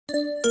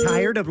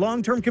Tired of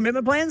long-term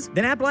commitment plans?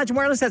 Then Appalachian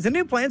Wireless has the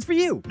new plans for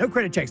you. No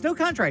credit checks, no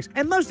contracts,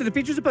 and most of the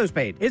features are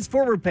postpaid. It's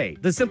forward pay,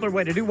 the simpler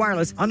way to do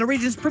wireless on the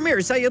region's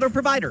premier cellular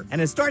provider. And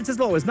it starts as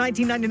low as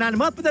 $19.99 a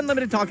month with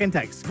unlimited talk and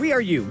text. We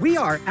are you. We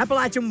are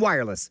Appalachian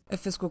Wireless. A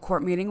fiscal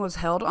court meeting was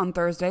held on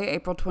Thursday,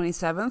 April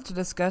 27th to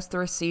discuss the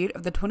receipt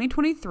of the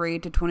 2023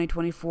 to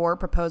 2024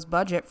 proposed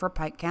budget for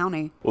Pike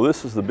County. Well,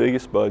 this is the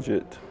biggest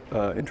budget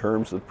in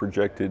terms of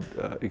projected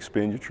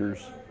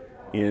expenditures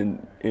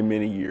in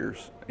many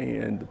years,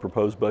 and the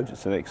proposed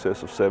budget's in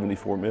excess of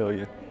 $74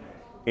 million.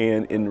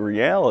 And in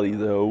reality,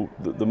 though,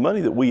 the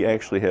money that we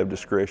actually have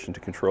discretion to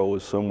control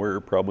is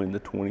somewhere probably in the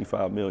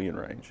 $25 million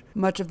range.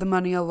 Much of the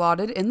money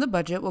allotted in the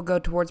budget will go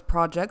towards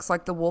projects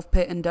like the Wolf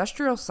Pit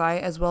Industrial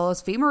Site as well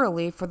as FEMA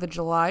relief for the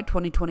July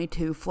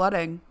 2022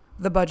 flooding.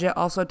 The budget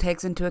also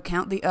takes into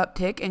account the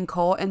uptick in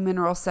coal and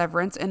mineral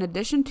severance in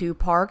addition to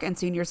park and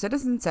senior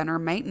citizen center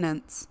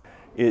maintenance.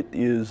 It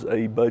is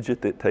a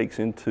budget that takes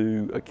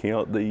into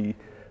account the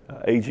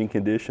aging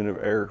condition of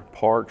our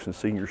parks and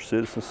senior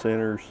citizen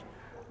centers,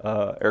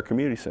 our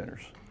community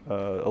centers.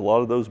 A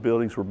lot of those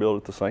buildings were built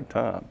at the same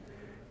time.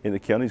 And the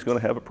county's going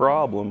to have a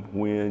problem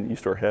when you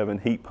start having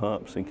heat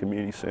pumps in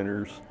community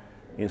centers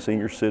and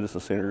senior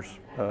citizen centers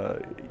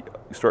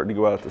starting to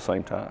go out at the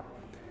same time.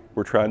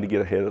 We're trying to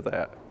get ahead of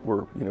that.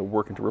 We're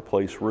working to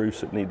replace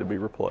roofs that need to be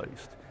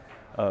replaced.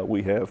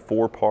 We have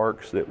 4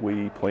 parks that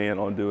we plan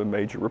on doing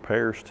major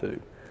repairs to.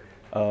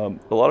 A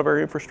lot of our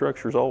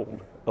infrastructure is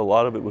old. A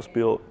lot of it was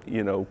built,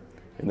 in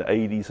the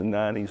 80s and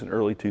 90s and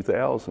early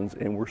 2000s,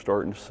 and we're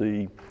starting to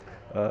see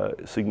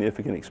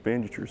significant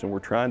expenditures, and we're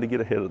trying to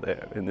get ahead of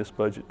that, and this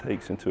budget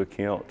takes into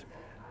account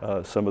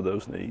some of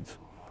those needs.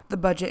 The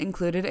budget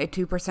included a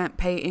 2%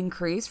 pay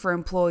increase for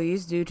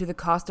employees due to the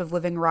cost of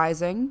living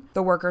rising.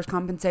 The workers'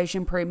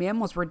 compensation premium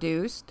was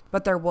reduced,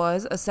 but there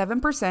was a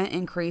 7%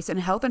 increase in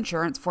health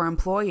insurance for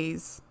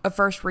employees. A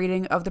first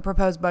reading of the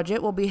proposed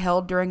budget will be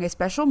held during a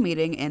special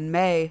meeting in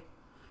May.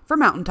 For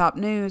Mountaintop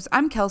News,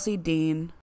 I'm Kelsey Dean.